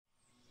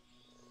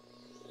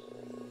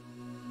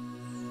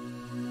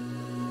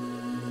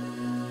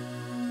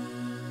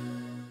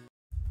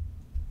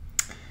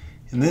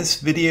In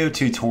this video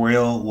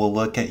tutorial, we'll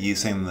look at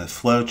using the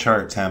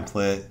flowchart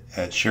template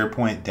at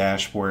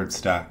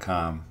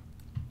SharePointDashboards.com.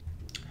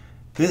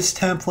 This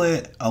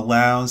template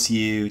allows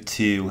you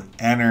to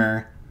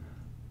enter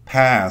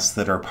paths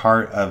that are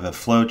part of a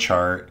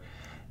flowchart,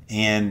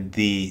 and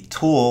the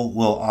tool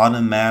will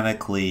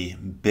automatically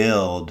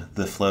build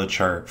the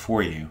flowchart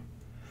for you.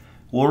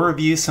 We'll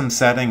review some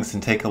settings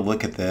and take a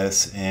look at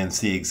this and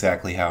see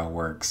exactly how it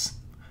works.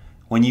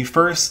 When you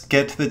first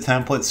get to the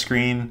template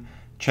screen,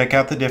 check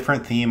out the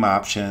different theme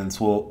options,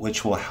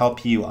 which will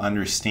help you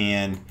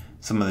understand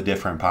some of the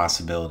different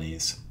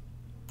possibilities.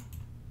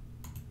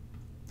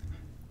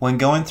 When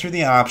going through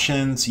the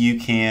options, you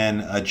can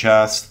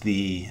adjust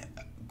the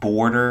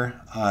border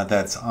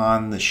that's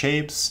on the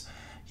shapes.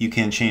 You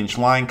can change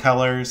line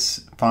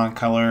colors, font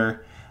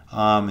color,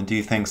 and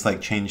do things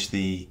like change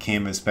the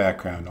canvas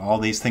background. All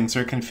these things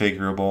are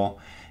configurable,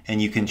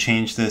 and you can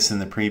change this in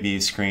the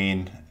preview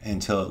screen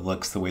until it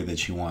looks the way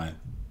that you want.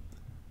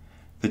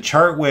 The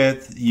chart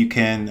width you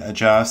can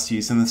adjust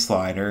using the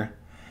slider,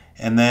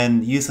 and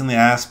then using the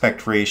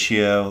aspect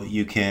ratio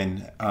you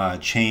can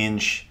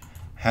change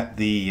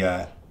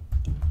the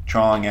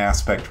drawing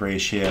aspect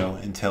ratio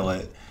until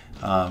it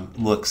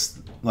looks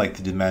like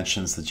the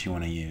dimensions that you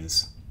want to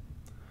use.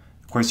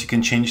 Of course, you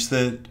can change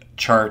the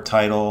chart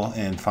title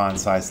and font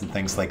size and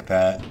things like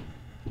that.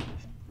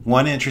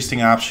 One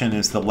interesting option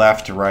is the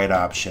left to right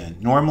option.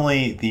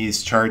 Normally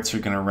these charts are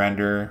going to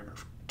render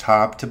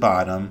top to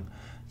bottom.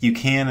 You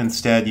can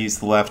instead use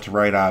the left to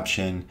right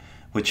option,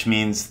 which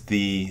means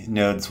the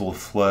nodes will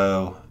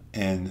flow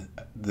in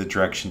the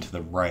direction to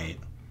the right.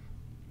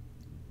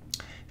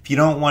 If you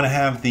don't want to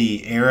have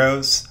the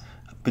arrows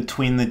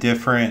between the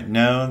different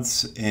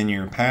nodes in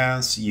your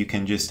paths, you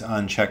can just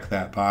uncheck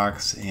that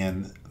box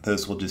and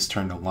those will just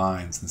turn to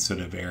lines instead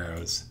of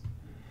arrows.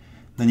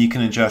 Then you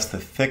can adjust the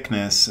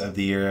thickness of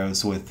the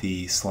arrows with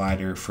the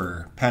slider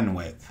for pen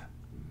width.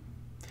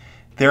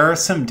 There are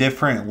some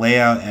different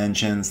layout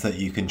engines that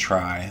you can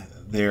try.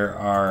 There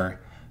are a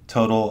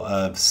total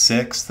of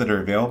 6 that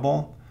are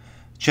available.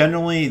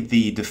 Generally,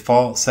 the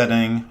default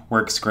setting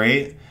works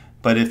great,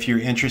 but if you're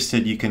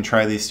interested, you can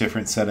try these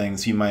different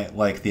settings. You might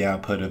like the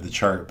output of the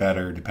chart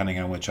better depending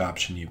on which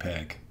option you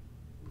pick.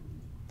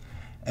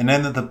 And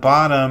then at the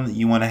bottom,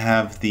 you want to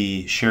have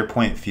the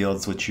SharePoint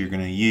fields which you're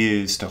going to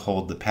use to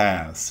hold the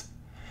paths.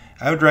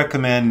 I would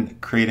recommend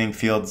creating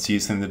fields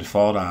using the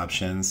default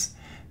options.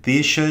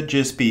 These should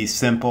just be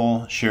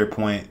simple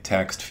SharePoint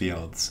text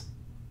fields.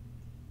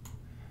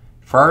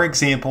 For our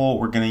example,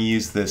 we're going to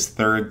use this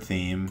third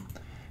theme.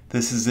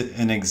 This is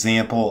an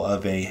example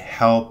of a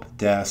help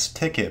desk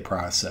ticket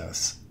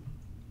process.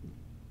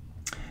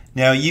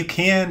 Now you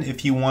can,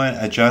 if you want,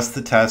 adjust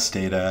the test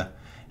data.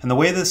 And the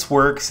way this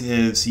works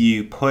is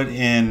you put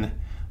in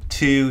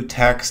 2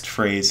 text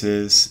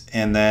phrases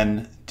and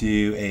then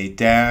do a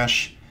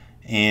dash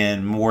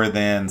and more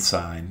than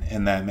sign,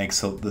 and that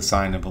makes the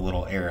sign of a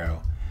little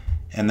arrow.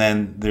 And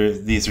then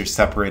these are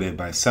separated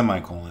by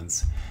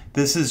semicolons.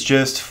 This is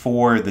just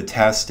for the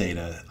test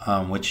data,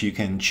 which you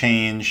can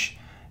change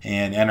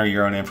and enter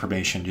your own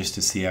information just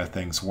to see how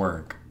things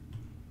work.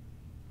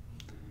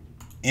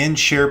 In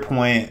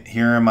SharePoint,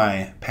 here are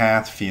my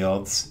path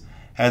fields.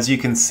 As you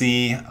can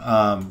see,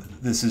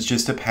 this is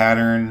just a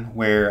pattern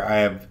where I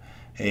have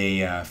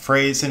a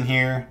phrase in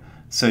here,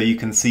 so you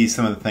can see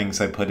some of the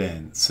things I put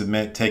in.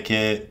 Submit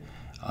ticket,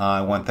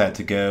 I want that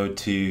to go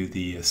to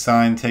the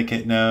assign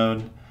ticket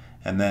node,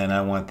 and then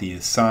I want the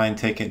assign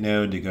ticket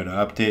node to go to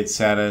update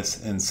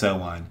status, and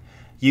so on.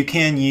 You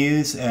can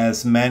use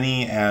as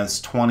many as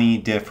 20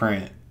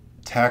 different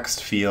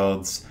text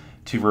fields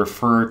to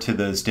refer to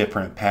those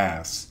different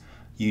paths.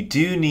 You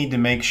do need to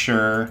make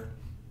sure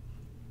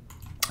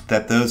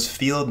that those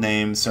field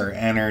names are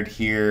entered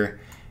here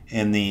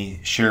in the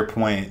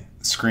SharePoint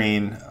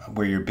screen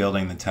where you're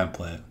building the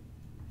template.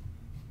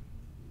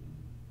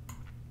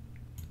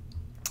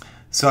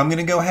 So I'm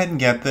going to go ahead and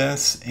get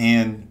this,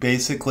 and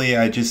basically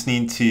I just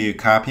need to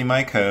copy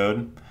my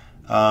code.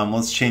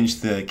 Let's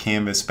change the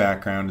canvas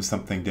background to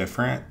something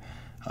different.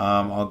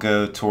 I'll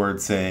go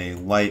towards a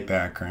light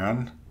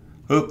background.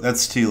 Oop,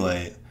 that's too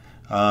late.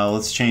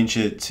 Let's change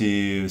it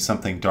to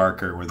something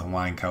darker where the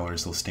line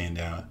colors will stand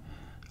out.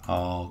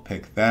 I'll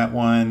pick that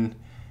one,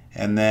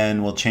 and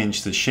then we'll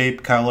change the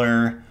shape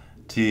color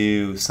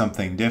to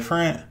something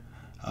different.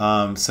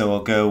 So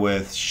I'll go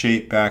with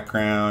shape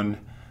background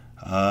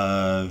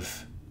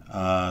of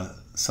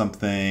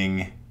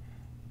something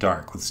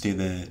dark. Let's do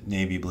the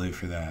navy blue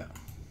for that.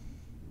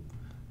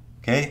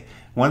 Okay,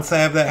 once I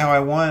have that how I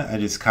want, I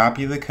just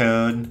copy the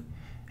code,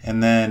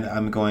 and then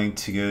I'm going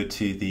to go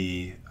to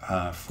the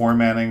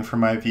formatting for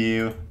my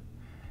view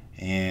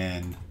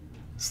and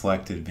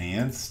select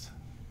advanced.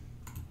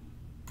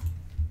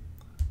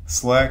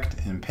 Select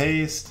and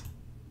paste,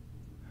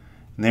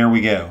 and there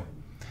we go.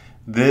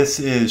 This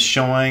is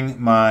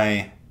showing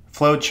my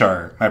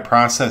flowchart, my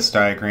process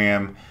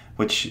diagram,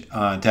 which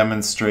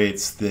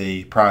demonstrates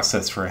the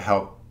process for a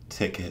help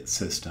ticket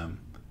system.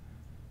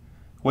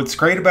 What's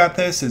great about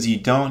this is you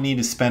don't need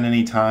to spend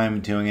any time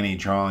doing any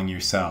drawing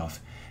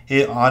yourself.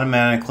 it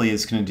automatically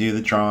is going to do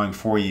the drawing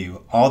for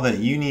you. All that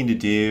you need to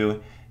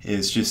do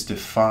is just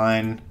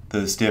define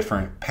those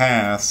different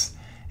paths,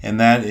 and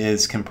that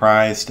is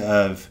comprised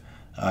of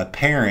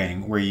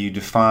pairing, where you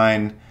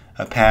define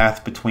a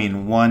path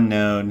between one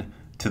node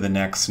to the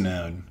next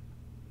node.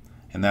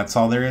 And that's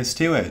all there is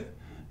to it.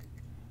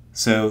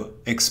 So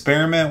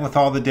experiment with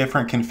all the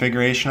different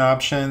configuration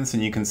options,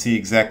 and you can see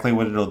exactly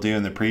what it'll do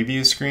in the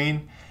preview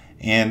screen,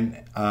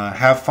 and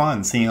have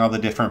fun seeing all the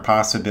different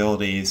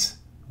possibilities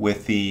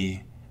with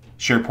the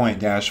SharePoint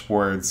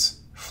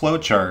Dashboard's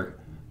flowchart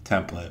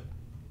template.